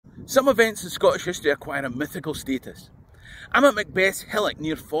Some events in Scottish history acquire a mythical status. I'm at Macbeth's hillock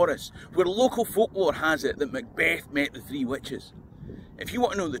near Forres, where local folklore has it that Macbeth met the three witches. If you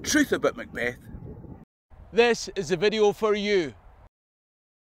want to know the truth about Macbeth, this is a video for you.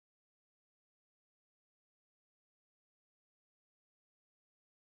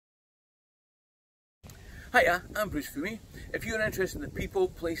 Hiya, I'm Bruce Fummey. If you're interested in the people,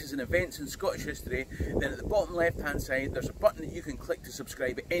 places and events in Scottish history, then at the bottom left hand side there's a button that you can click to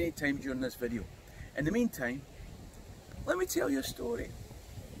subscribe at any time during this video. In the meantime, let me tell you a story.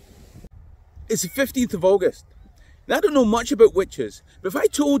 It's the 15th of August. Now, I don't know much about witches, but if I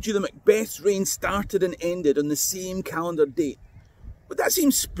told you that Macbeth's reign started and ended on the same calendar date, would that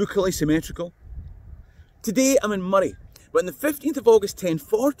seem spookily symmetrical? Today I'm in Moray. But on the 15th of August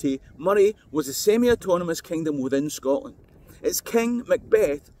 1040, Moray was a semi-autonomous kingdom within Scotland. Its king,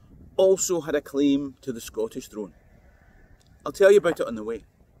 Macbeth, also had a claim to the Scottish throne. I'll tell you about it on the way.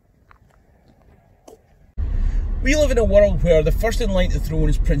 We live in a world where the first in line to the throne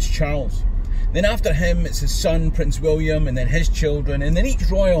is Prince Charles. Then after him it's his son, Prince William, and then his children, and then each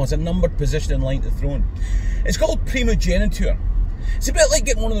royal has a numbered position in line to the throne. It's called primogeniture. It's a bit like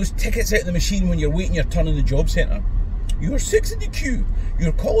getting one of those tickets out of the machine when you're waiting your turn in the job centre. You are 6 in the queue.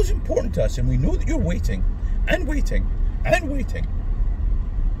 Your call is important to us and we know that you're waiting and waiting and waiting.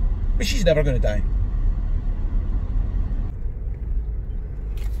 But she's never going to die.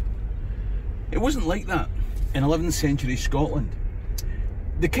 It wasn't like that in 11th century Scotland.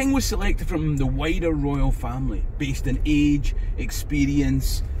 The king was selected from the wider royal family based on age,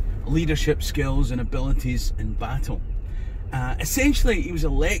 experience, leadership skills and abilities in battle. Essentially, he was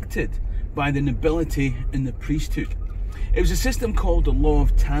elected by the nobility and the priesthood. It was a system called the Law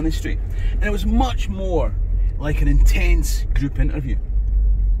of Tanistry, and it was much more like an intense group interview.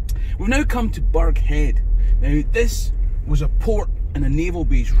 We've now come to Burghead. Now, this was a port and a naval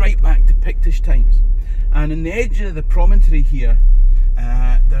base right back to Pictish times, and on the edge of the promontory here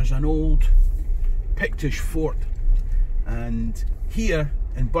there's an old Pictish fort, and here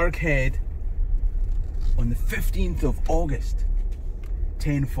in Burghead on the 15th of August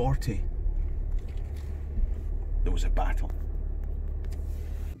 1040 there was a battle.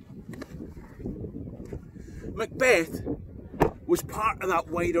 Macbeth was part of that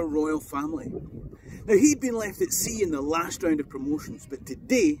wider royal family. Now, he'd been left at sea in the last round of promotions, but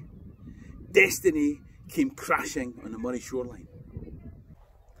today, destiny came crashing on the Moray shoreline.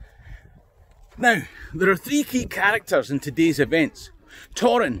 Now, there are three key characters in today's events.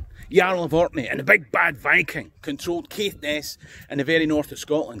 Torrin, Jarl of Orkney, and the big bad Viking controlled Caithness in the very north of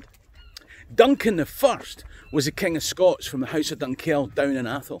Scotland. Duncan the First was the King of Scots from the House of Dunkeld down in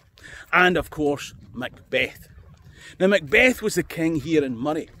Atholl. And of course, Macbeth. Now, Macbeth was the king here in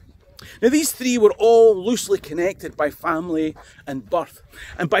Moray. Now, these three were all loosely connected by family and birth.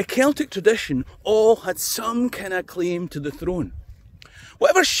 And by Celtic tradition, all had some kind of claim to the throne.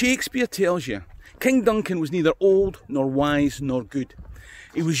 Whatever Shakespeare tells you, King Duncan was neither old, nor wise, nor good.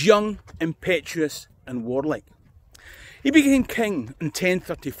 He was young, impetuous, and warlike. He became king in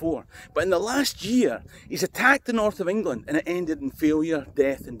 1034, but in the last year, he's attacked the north of England and it ended in failure,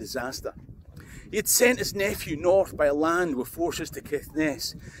 death and disaster. He had sent his nephew north by land with forces to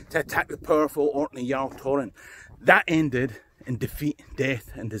Caithness to attack the powerful Orkney Jarl Torrin. That ended in defeat, death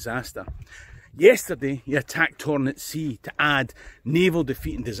and disaster. Yesterday, he attacked Torrin at sea to add naval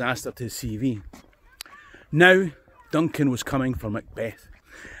defeat and disaster to his CV. Now, Duncan was coming for Macbeth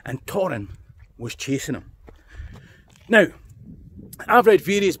and Torrin was chasing him. Now, I've read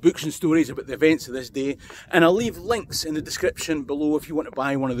various books and stories about the events of this day, and I'll leave links in the description below if you want to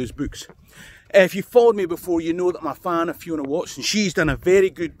buy one of those books. If you've followed me before, you know that I'm a fan of Fiona. She's done a very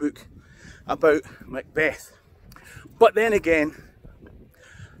good book about Macbeth. But then again,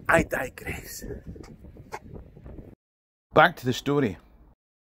 I digress. Back to the story.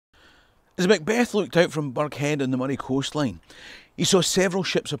 As Macbeth looked out from Burghead on the Moray coastline, he saw several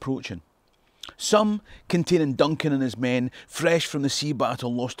ships approaching. Some containing Duncan and his men, fresh from the sea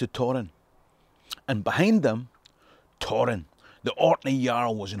battle lost to Torrin. And behind them, Torrin, the Orkney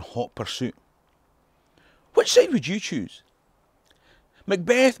Jarl, was in hot pursuit. Which side would you choose?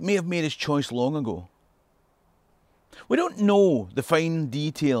 Macbeth may have made his choice long ago. We don't know the fine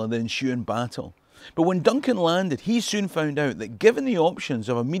detail of the ensuing battle, but when Duncan landed, he soon found out that given the options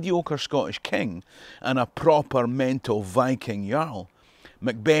of a mediocre Scottish king and a proper mental Viking Jarl,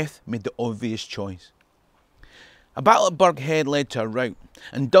 Macbeth made the obvious choice. A battle at Burghead led to a rout,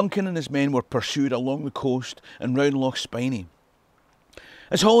 and Duncan and his men were pursued along the coast and round Loch Spiny.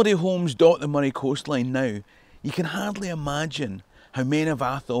 As holiday homes dot the Moray coastline now, you can hardly imagine how men of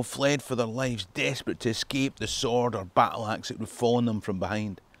Atholl fled for their lives, desperate to escape the sword or battle axe that would fall on them from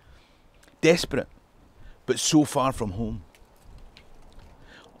behind. desperate, but so far from home?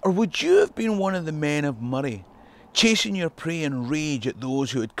 Or would you have been one of the men of Murray, chasing your prey in rage at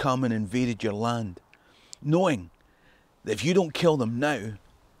those who had come and invaded your land, knowing that if you don't kill them now,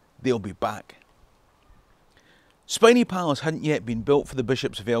 they'll be back? Spiny Palace hadn't yet been built for the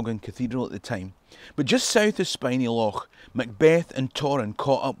bishops of Elgin Cathedral at the time, but just south of Spiny Loch, Macbeth and Torrin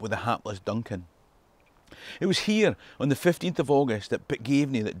caught up with the hapless Duncan. It was here on the 15th of August at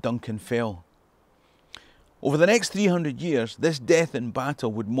Pitgaveny that Duncan fell. Over the next 300 years, this death in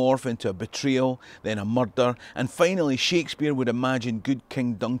battle would morph into a betrayal, then a murder, and finally Shakespeare would imagine good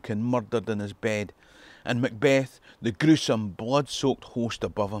King Duncan murdered in his bed, and Macbeth, the gruesome, blood-soaked host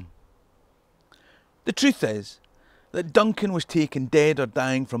above him. The truth is that Duncan was taken dead or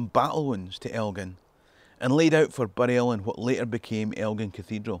dying from battle wounds to Elgin and laid out for burial in what later became Elgin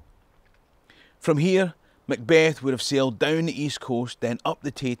Cathedral. From here, Macbeth would have sailed down the east coast, then up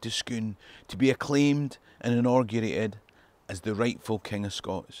the Tay to Scone to be acclaimed and inaugurated as the rightful King of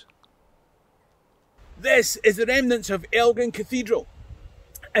Scots. This is the remnants of Elgin Cathedral.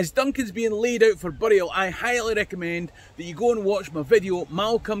 As Duncan's being laid out for burial, I highly recommend that you go and watch my video,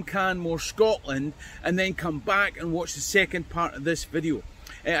 Malcolm Canmore Scotland, and then come back and watch the second part of this video.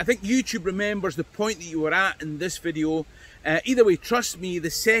 I think YouTube remembers the point that you were at in this video. Either way, trust me, the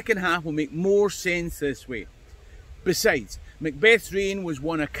second half will make more sense this way. Besides, Macbeth's reign was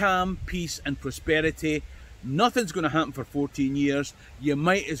one of calm, peace and prosperity. Nothing's going to happen for 14 years. You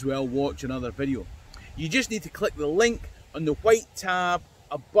might as well watch another video. You just need to click the link on the white tab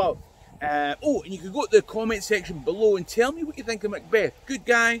above. Oh, and you can go to the comment section below and tell me what you think of Macbeth. Good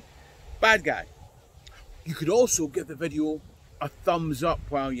guy, bad guy. You could also give the video a thumbs up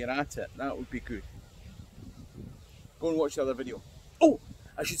while you're at it. That would be good. Go and watch the other video. Oh,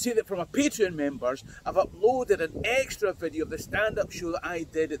 I should say that for my Patreon members, I've uploaded an extra video of the stand-up show that I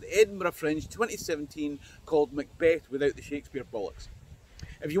did at the Edinburgh Fringe 2017 called Macbeth Without the Shakespeare Bollocks.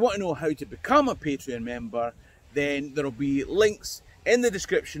 If you want to know how to become a Patreon member, then there will be links in the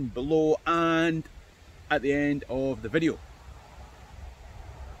description below and at the end of the video.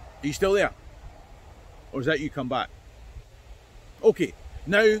 Are you still there? Or is that you come back? Okay,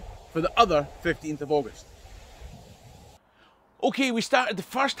 now for the other 15th of August. Okay, we started the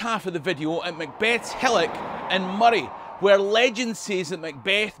first half of the video at Macbeth's hillock in Murray, where legend says that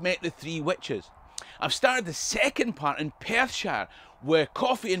Macbeth met the three witches. I've started the second part in Perthshire, where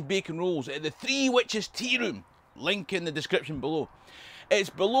coffee and bacon rolls at the Three Witches Tearoom. Link in the description below.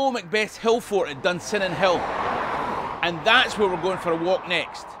 It's below Macbeth's hill fort at Dunsinnan Hill, and that's where we're going for a walk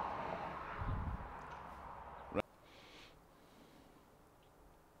next.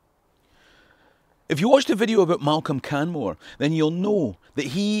 If you watched the video about Malcolm Canmore, then you'll know that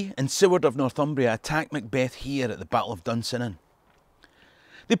he and Siward of Northumbria attacked Macbeth here at the Battle of Dunsinnan.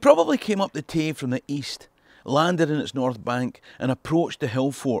 They probably came up the Tay from the east, landed in its north bank and approached the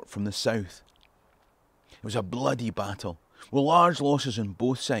hill fort from the south. It was a bloody battle, with large losses on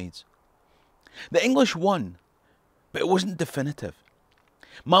both sides. The English won, but it wasn't definitive.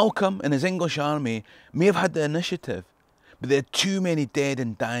 Malcolm and his English army may have had the initiative, but they had too many dead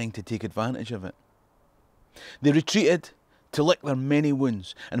and dying to take advantage of it. They retreated to lick their many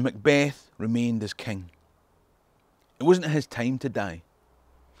wounds, and Macbeth remained as king. It wasn't his time to die.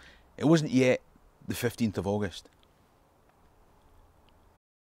 It wasn't yet the 15th of August.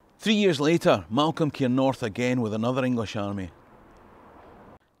 3 years later, Malcolm came north again with another English army.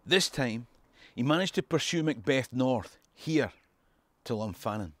 This time, he managed to pursue Macbeth north, here, to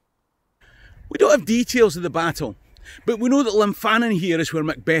Llanfannan. We don't have details of the battle, but we know that Llanfannan here is where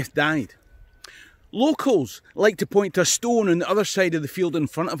Macbeth died. Locals like to point to a stone on the other side of the field in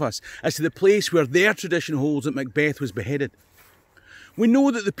front of us as to the place where their tradition holds that Macbeth was beheaded. We know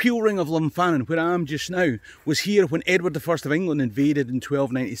that the Peel Ring of Llanfannan, where I am just now, was here when Edward I of England invaded in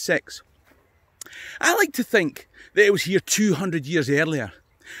 1296. I like to think that it was here 200 years earlier,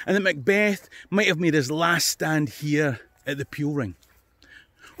 and that Macbeth might have made his last stand here at the Peel Ring.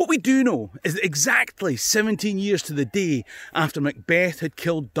 What we do know is that exactly 17 years to the day after Macbeth had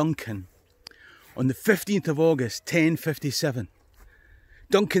killed Duncan, on the 15th of August 1057,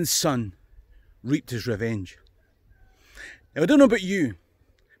 Duncan's son reaped his revenge. Now, I don't know about you,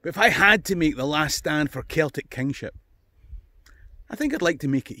 but if I had to make the last stand for Celtic kingship, I think I'd like to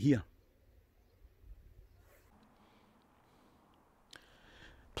make it here.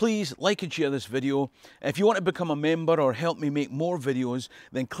 Please like and share this video. If you want to become a member or help me make more videos,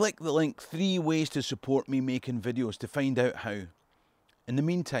 then click the link 3 ways to support me making videos to find out how. In the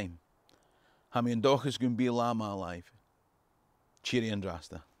meantime, ha mi an dochas gun bí lama alive. Cheery and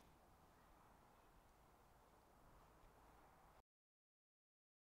Drasta.